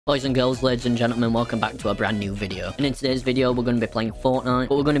Boys and girls, ladies and gentlemen, welcome back to a brand new video. And in today's video, we're going to be playing Fortnite,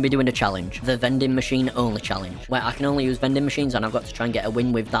 but we're going to be doing a challenge. The vending machine only challenge, where I can only use vending machines and I've got to try and get a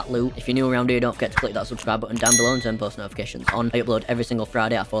win with that loot. If you're new around here, don't forget to click that subscribe button down below and turn post notifications on. I upload every single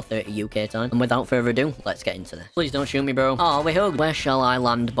Friday at 4:30 UK time. And without further ado, let's get into this. Please don't shoot me, bro. Oh, we hugged. Where shall I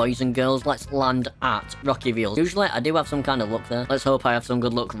land, boys and girls? Let's land at Rocky Reels. Usually, I do have some kind of luck there. Let's hope I have some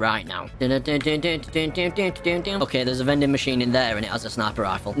good luck right now. Okay, there's a vending machine in there and it has a sniper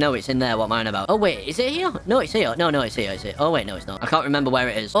rifle. No, it's in there. What mine about? Oh wait, is it here? No, it's here. No, it's here. Is it? Oh wait, no, it's not. I can't remember where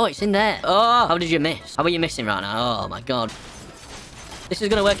it is. Oh, it's in there. Oh, how did you miss? How are you missing right now? Oh my god. This is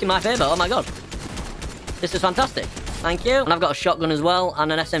gonna work in my favor. Oh my god. This is fantastic. Thank you. And I've got a shotgun as well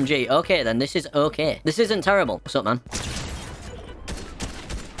and an SMG. Okay then, this is okay. This isn't terrible. What's up, man?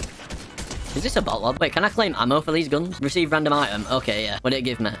 Is this a bot lob? Wait, can I claim ammo for these guns? Receive random item. Okay, yeah. What did it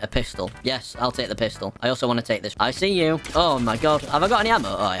give me? A pistol. Yes, I'll take the pistol. I also want to take this. I see you. Oh my god. Have I got any ammo?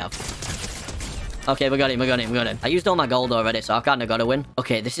 Oh, I have. Okay, we got him. I used all my gold already, so I kind of got to win.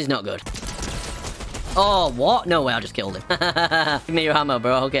 Okay, this is not good. Oh, what? No way, I just killed him. Give me your ammo,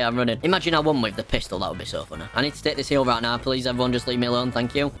 bro. Okay, I'm running. Imagine I won with the pistol. That would be so funny. I need to take this heal right now. Please, everyone, just leave me alone.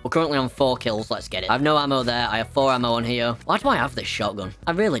 Thank you. We're currently on 4 kills. Let's get it. I have no ammo there. I have 4 ammo on here. Why do I have this shotgun?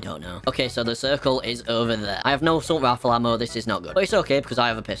 I really don't know. Okay, so the circle is over there. I have no assault rifle ammo. This is not good. But it's okay because I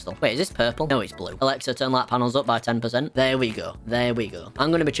have a pistol. Wait, is this purple? No, it's blue. Alexa, turn light panels up by 10%. There we go. There we go.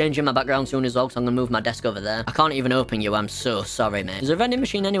 I'm going to be changing my background soon as well, so I'm going to move my desk over there. I can't even open you. I'm so sorry, mate. Is there a vending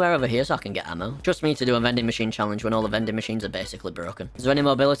machine anywhere over here so I can get ammo? Trust me to do a vending machine challenge when all the vending machines are basically broken. Is there any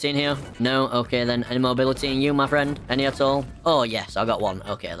mobility in here? No? Okay then. Any mobility in you, my friend? Any at all? Oh yes, I got 1.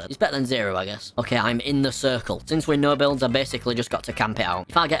 Okay then. It's better than 0, I guess. Okay, I'm in the circle. Since we're no builds, I basically just got to camp it out.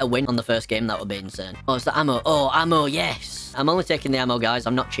 If I get a win on the first game, that would be insane. Oh, it's the ammo. Oh, ammo, yes. I'm only taking the ammo, guys.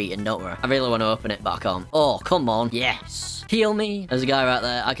 I'm not cheating, don't worry. I really want to open it, but I can't. Oh, come on. Yes. Heal me. There's a guy right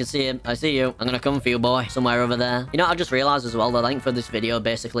there. I can see him. I see you. I'm gonna come for you, boy. Somewhere over there. You know, I just realized as well, the length for this video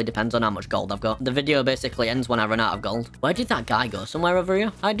basically depends on how much gold I've got. The video basically ends when I run out of gold. Where did that guy go? Somewhere over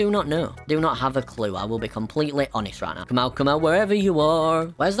here? I do not know. Do not have a clue. I will be completely honest right now. Come out, wherever you are.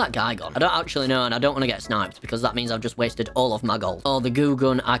 Where's that guy gone? I don't actually know, and I don't want to get sniped, because that means I've just wasted all of my gold. Oh, the goo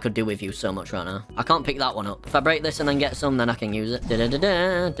gun. I could do with you so much right now. I can't pick that one up. If I break this and then get some, then I can use it.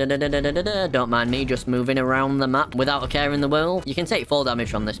 Don't mind me just moving around the map without a care in the world. You can take 4 damage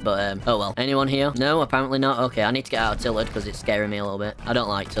from this, but oh well. Anyone here? No, apparently not. Okay, I need to get out of Tillard because it's scaring me a little bit. I don't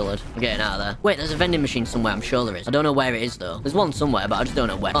like Tillard. I'm getting out of there. Wait, there's a vending machine somewhere. I'm sure there is. I don't know where it is though. There's one somewhere, but I just don't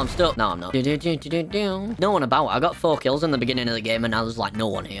know where. Oh, I'm stuck. No, I'm not. No one about. I got 4 kills in the beginning of the game and now there's like no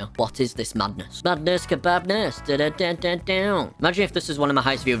one here. What is this madness? Madness, kebabness. Imagine if this is one of my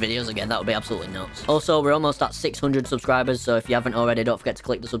highest view videos again. That would be absolutely nuts. Also, we're almost at 600 subscribers, so if you haven't already, don't forget to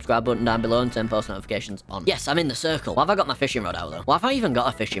click the subscribe button down below and turn post notifications on. Yes, I'm in the circle. Why have I got my fishing rod out though? Why have I even got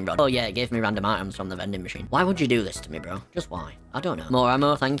a fishing rod? Oh yeah, it gave me random items from the vending machine. Why would you do this to me, bro? Just why? I don't know. More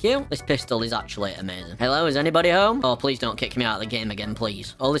ammo, thank you. This pistol is actually amazing. Hello, is anybody home? Oh, please don't kick me out of the game again,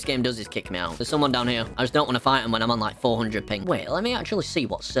 please. All this game does is kick me out. There's someone down here. I just don't want to fight him when I'm on like 400 ping. Wait, let me actually see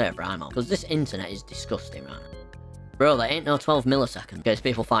what server I'm on, because this internet is disgusting right now. Bro, there ain't no 12 milliseconds. Okay, there's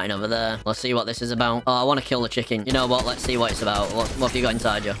people fighting over there. Let's see what this is about. Oh, I want to kill the chicken. You know what? Let's see what it's about. What have you got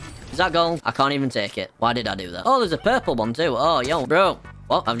inside you? Is that gold? I can't even take it. Why did I do that? Oh, there's a purple one too. Oh, yo, bro.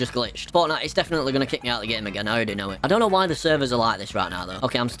 What? I've just glitched. Fortnite is definitely going to kick me out of the game again. I already know it. I don't know why the servers are like this right now, though.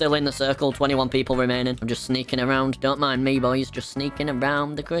 Okay, I'm still in the circle. 21 people remaining. I'm just sneaking around. Don't mind me, boys. Just sneaking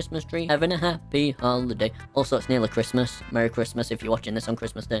around the Christmas tree. Having a happy holiday. Also, it's nearly Christmas. Merry Christmas if you're watching this on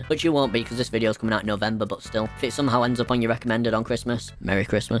Christmas Day. Which you won't be, because this video's coming out in November, but still. If it somehow ends up on your recommended on Christmas, Merry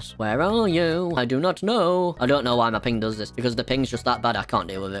Christmas. Where are you? I do not know. I don't know why my ping does this, because the ping's just that bad. I can't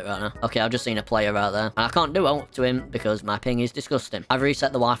deal with it right now. Okay, I've just seen a player right there. And I can't do up to him, because my ping is disgusting. I've reset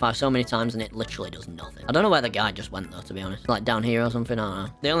the Wi-Fi so many times and it literally does nothing. I don't know where the guy just went though, to be honest. Like down here or something, I don't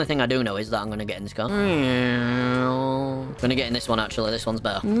know. The only thing I do know is that I'm gonna get in this car. I'm gonna get in this one actually. This one's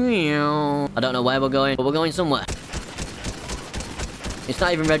better. I don't know where we're going, but we're going somewhere. It's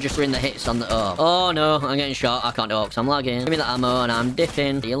not even registering the hits on the... Oh no, I'm getting shot. I can't do it because I'm lagging. Give me that ammo and I'm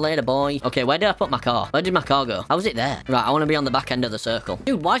dipping. See you later, boy. Okay, where did I put my car? Where did my car go? How was it there? Right, I want to be on the back end of the circle.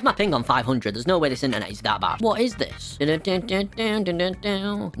 Dude, why is my ping on 500? There's no way this internet is that bad. What is this?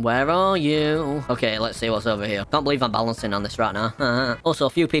 Where are you? Okay, let's see what's over here. Can't believe I'm balancing on this right now. Also,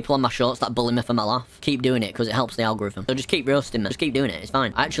 a few people on my shorts that bully me for my laugh. Keep doing it because it helps the algorithm. So just keep roasting me. Just keep doing it. It's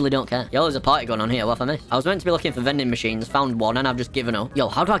fine. I actually don't care. Yo, there's a party going on here. What have I missed? I was meant to be looking for vending machines, found one, and I've just given up. know. Yo,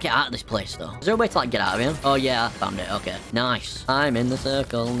 how do I get out of this place, though? Is there a way to, like, get out of here? Oh, yeah, I found it. Okay. Nice. I'm in the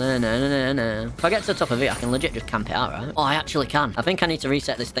circle. Na, na, na, na, na. If I get to the top of it, I can legit just camp it out, right? Oh, I actually can. I think I need to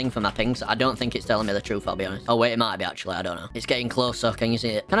reset this thing for my pings. I don't think it's telling me the truth, I'll be honest. Oh, wait, it might be, actually. I don't know. It's getting closer. Can you see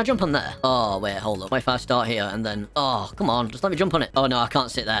it? Can I jump on there? Oh, wait, hold up. What if I start here and then... Oh, come on. Just let me jump on it. Oh, no, I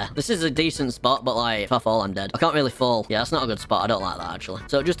can't sit there. This is a decent spot, but, like, if I fall, I'm dead. I can't really fall. Yeah, that's not a good spot. I don't like that, actually.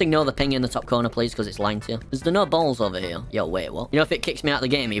 So just ignore the ping in the top corner, please, because it's lying to you. Is there no balls over here? Yo, wait, what? You know, if it kicks me out of the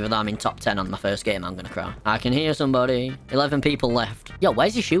game, even though I'm in top 10 on my first game, I'm gonna cry. I can hear somebody. 11 people left. Yo,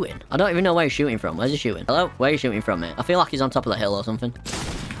 where's he shooting? I don't even know where he's shooting from. Where's he shooting? Hello? Where are you shooting from, mate? I feel like he's on top of the hill or something.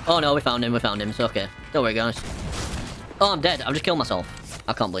 Oh, no, we found him. We found him. It's okay. Don't worry, guys. Oh, I'm dead. I've just killed myself.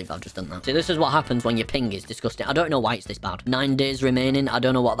 I can't believe I've just done that. See, this is what happens when your ping is disgusting. I don't know why it's this bad. 9 days remaining. I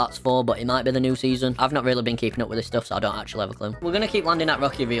don't know what that's for, but it might be the new season. I've not really been keeping up with this stuff, so I don't actually have a clue. We're gonna keep landing at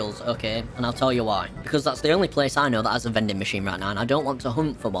Rocky Reels, okay? And I'll tell you why. Because that's the only place I know that has a vending machine right now, and I don't want to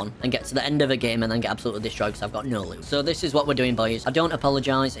hunt for one and get to the end of a game and then get absolutely destroyed because I've got no loot. So this is what we're doing, boys. I don't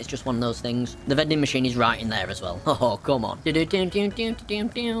apologise. It's just one of those things. The vending machine is right in there as well. Oh, come on. Okay,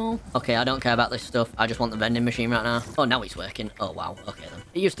 I don't care about this stuff. I just want the vending machine right now. Oh, now it's working. Oh, wow. Okay, then.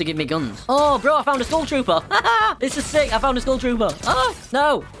 It used to give me guns. Oh, bro, I found a skull trooper. This is sick. I found a skull trooper. Oh,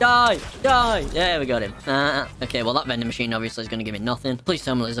 no. Die. Die. Yeah, we got him. Okay, well, that vending machine obviously is going to give me nothing. Please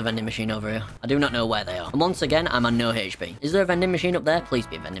tell me there's a vending machine over here. I do not know where they are. And once again, I'm on no HP. Is there a vending machine up there? Please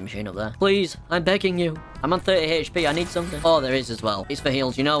be a vending machine up there. Please. I'm begging you. I'm on 30 HP. I need something. Oh, there is as well. It's for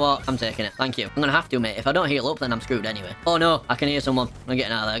heals. You know what? I'm taking it. Thank you. I'm going to have to, mate. If I don't heal up, then I'm screwed anyway. Oh, no. I can hear someone. I'm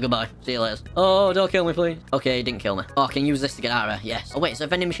getting out of there. Goodbye. See you later. Oh, don't kill me, please. Okay, he didn't kill me. Oh, I can use this to get out of here. Yes. Oh, wait. Is there a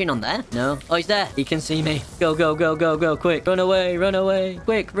vending machine on there? No. Oh, he's there. He can see me. Go, go, go, go, go. Quick. Run away. Run away.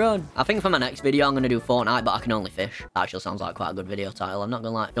 Quick, run. I think for my next video, I'm going to do Fortnite, but I can only fish. That actually sounds like quite a good video title. I'm not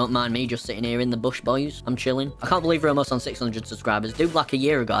going to lie. Don't mind me just sitting here in the bush, boys. I'm chilling. I can't believe we're almost on 600 subscribers. Dude, like a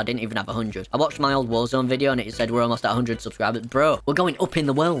year ago, I didn't even have 100. I watched my old Warzone video and it said we're almost at 100 subscribers. Bro, we're going up in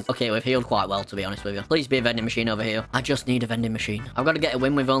the world. Okay, we've healed quite well, to be honest with you. Please be a vending machine over here. I just need a vending machine. I've got to get a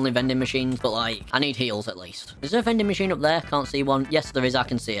win with only vending machines, but like, I need heals at least. Is there a vending machine up there? Can't see one. Yes, there is. I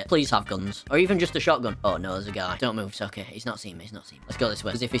can see it. Please have guns. Or even just a shotgun. Oh, no, there's a guy. Don't move. It's okay. He's not seeing me. He's not seeing me. Let's go this way.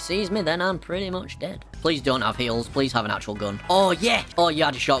 Because if he sees me, then I'm pretty much dead. Please don't have heals. Please have an actual gun. Oh, yeah. Oh, you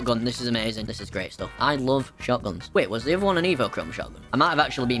had a shotgun. This is amazing. This is great stuff. I love shotguns. Wait, was the other one an Evo Chrome shotgun? I might have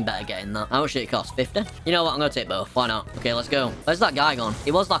actually been better getting that. How much did it cost? 50? You know what? I'm going to take both. Why not? Okay, let's go. Where's that guy gone?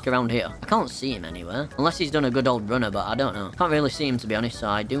 He was like around here. I can't see him anywhere. Unless he's done a good old runner, but I don't know. Can't really see him, to be honest, so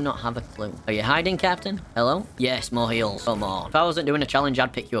I do not have a clue. Are you hiding, Captain? Hello? Yes, more heals. Come on. If I wasn't doing a challenge,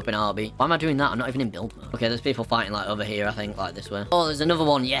 I'd pick you up in a heartbeat. Why am I doing that? I'm not even in build mode. Okay, there's people fighting like over here, I think, like this way. Oh, there's another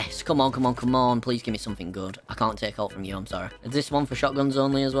one. Yes. Come on, come on, come on. Please give me something good. I can't take ult from you. I'm sorry. Is this one for shotguns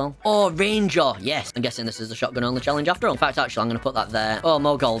only as well? Oh, Ranger. Yes. I'm guessing this is the shotgun only challenge after all. In fact, actually, I'm going to put that there. Oh,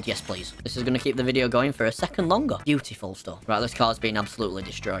 more gold. Yes, please. This is going to keep the video going for a second longer. Beautiful stuff. Right, this car's been absolutely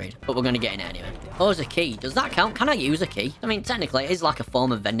destroyed, but we're going to get in it anyway. Oh, there's a key. Does that count? Can I use a key? I mean, technically, it is like a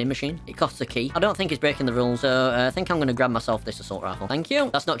form of vending machine. It costs a key. I don't think it's breaking the rules, so I think I'm going to grab myself this assault rifle. Thank you.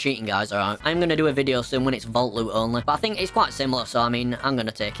 That's not cheating, guys, all right? I'm going to do a video soon when it's vault loot only, but I think it's quite similar, so I mean, I'm going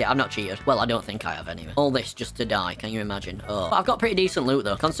to take it. I've not cheated. Well, I don't think I have anyway. All this just to die. Can you imagine? Oh. But I've got pretty decent loot,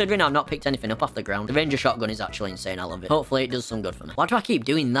 though, considering I've not picked anything up off the ground. The Ranger shotgun is actually insane. I love it. Hopefully, it does some good for me. Why do I keep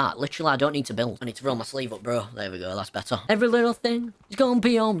doing that? Literally, I don't need to build. I need to roll my sleeve up, bro. There we go. That's better. Every little thing is gonna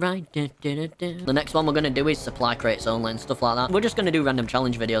be alright. The next one we're gonna do is supply crates only and stuff like that. We're just gonna do random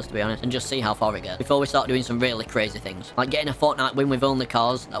challenge videos, to be honest, and just see how far we get before we start doing some really crazy things. Like getting a Fortnite win with only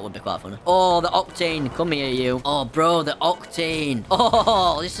cars. That would be quite funny. Oh, the Octane. Come here, you. Oh, bro, the Octane.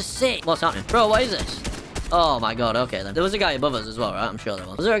 Oh, this is sick. What's happening? Bro, what is this? Oh my god, okay then. There was a guy above us as well, right? I'm sure there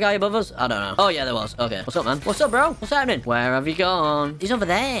was. Was there a guy above us? I don't know. Oh yeah, there was. Okay. What's up, man? What's up, bro? What's happening? Where have you gone? He's over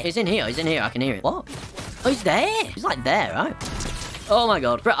there. He's in here. He's in here. I can hear him. What? Oh, he's there. He's like there, right? Oh my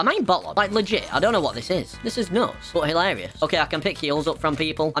god. Bro, am I in bottle? Like legit, I don't know what this is. This is nuts, but hilarious. Okay, I can pick heals up from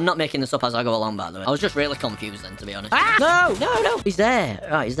people. I'm not making this up as I go along, by the way. I was just really confused then, to be honest. Ah! No, no, no. He's there.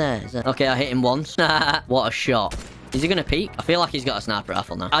 Right, he's there. He's there. Okay, I hit him once. What a shot. Is he gonna peek? I feel like he's got a sniper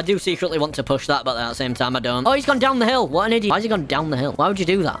rifle now. I do secretly want to push that, but at the same time, I don't. Oh, he's gone down the hill. What an idiot. Why has he gone down the hill? Why would you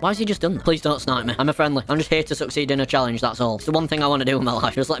do that? Why has he just done that? Please don't snipe me. I'm a friendly. I'm just here to succeed in a challenge, that's all. It's the one thing I want to do in my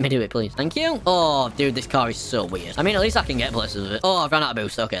life. Just let me do it, please. Thank you. Oh, dude, this car is so weird. I mean, at least I can get places with it. Oh, I've run out of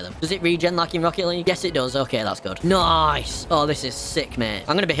boost. Okay, then. Does it regen like in Rocket League? Yes, it does. Okay, that's good. Nice. Oh, this is sick, mate.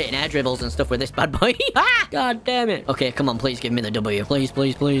 I'm gonna be hitting air dribbles and stuff with this bad boy. Ah! God damn it. Okay, come on, please give me the W. Please,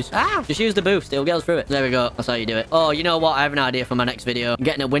 please, please. Ah! Just use the boost. It'll get us through it. There we go. That's how you do it. Oh, Oh, you know what? I have an idea for my next video. I'm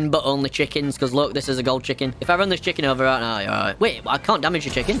getting a win but only chickens, because look, this is a gold chicken. If I run this chicken over right now, you're alright. Wait, I can't damage a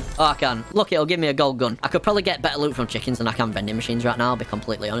chicken. Oh, I can. Look, it'll give me a gold gun. I could probably get better loot from chickens than I can vending machines right now, I'll be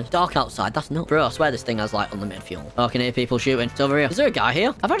completely honest. Dark outside, that's nuts. Bro, I swear this thing has, like, unlimited fuel. Oh, I can hear people shooting. It's over here. Is there a guy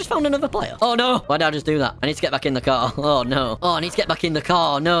here? Have I just found another player? Oh, no. Why did I just do that? I need to get back in the car. Oh, no. Oh, I need to get back in the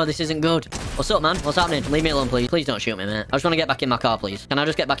car. No, this isn't good. What's up, man? What's happening? Leave me alone, please. Please don't shoot me, mate. I just want to get back in my car, please. Can I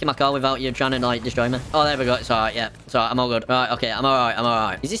just get back in my car without you trying to, like, destroy me? Oh, there we go. It's alright, yeah. It's alright. I'm all good. Alright, okay. I'm alright. I'm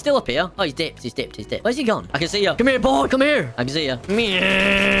alright. Is he still up here? Oh, he's dipped. He's dipped. He's dipped. Where's he gone? I can see you. Come here, boy. Come here. I can see you.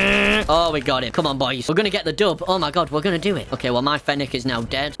 Oh, we got him. Come on, boys. We're going to get the dub. Oh, my God. We're going to do it. Okay, well, my fennec is now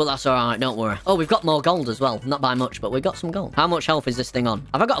dead, but that's alright. Don't worry. Oh, we've got more gold as well. Not by much, but we've got some gold. How much health is this thing on?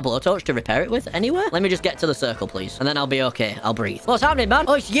 Have I got a blowtorch to repair it with anywhere? Let me just get to the circle, please. And then I'll be okay. I'll breathe. What's happening, man?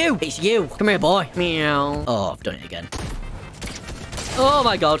 Oh, it's you. It's you. Come here, boy. Meow. Oh, I've done it again. Oh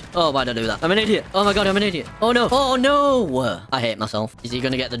my God. Oh, why did I do that? I'm an idiot. Oh my God, I'm an idiot. Oh no. Oh no. I hate myself. Is he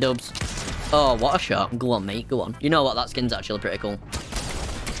gonna get the dubs? Oh, what a shot. Go on, mate. Go on. You know what? That skin's actually pretty cool.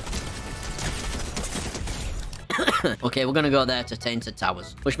 Okay, we're gonna go there to Tainted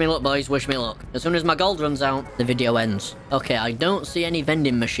Towers. Wish me luck, boys. Wish me luck. As soon as my gold runs out, the video ends. Okay, I don't see any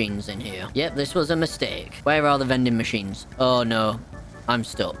vending machines in here. Yep, this was a mistake. Where are the vending machines? Oh no. I'm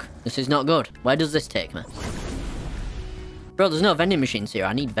stuck. This is not good. Where does this take me? Bro, there's no vending machines here.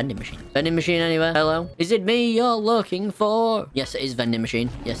 I need vending machine. Vending machine anywhere? Hello? Is it me you're looking for? Yes, it is vending machine.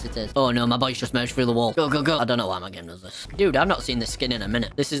 Yes, it is. Oh no, my boy's just merged through the wall. Go, go, go. I don't know why my game does this. Dude, I've not seen this skin in a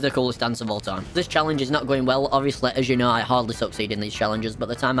minute. This is the coolest dance of all time. This challenge is not going well. Obviously, as you know, I hardly succeed in these challenges, but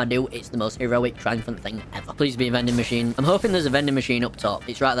the time I do, it's the most heroic, triumphant thing ever. Please be a vending machine. I'm hoping there's a vending machine up top.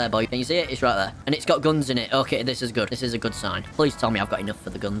 It's right there, boy. Can you see it? It's right there. And it's got guns in it. Okay, this is good. This is a good sign. Please tell me I've got enough for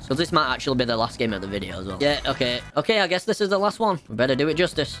the guns. Because this might actually be the last game of the video as well. Yeah, okay. Okay, I guess this is the last one. We better do it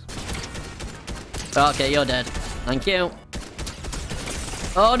justice. Okay, you're dead. Thank you.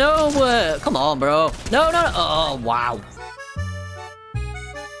 Oh, no. Come on, bro. No, no, no. Oh, wow.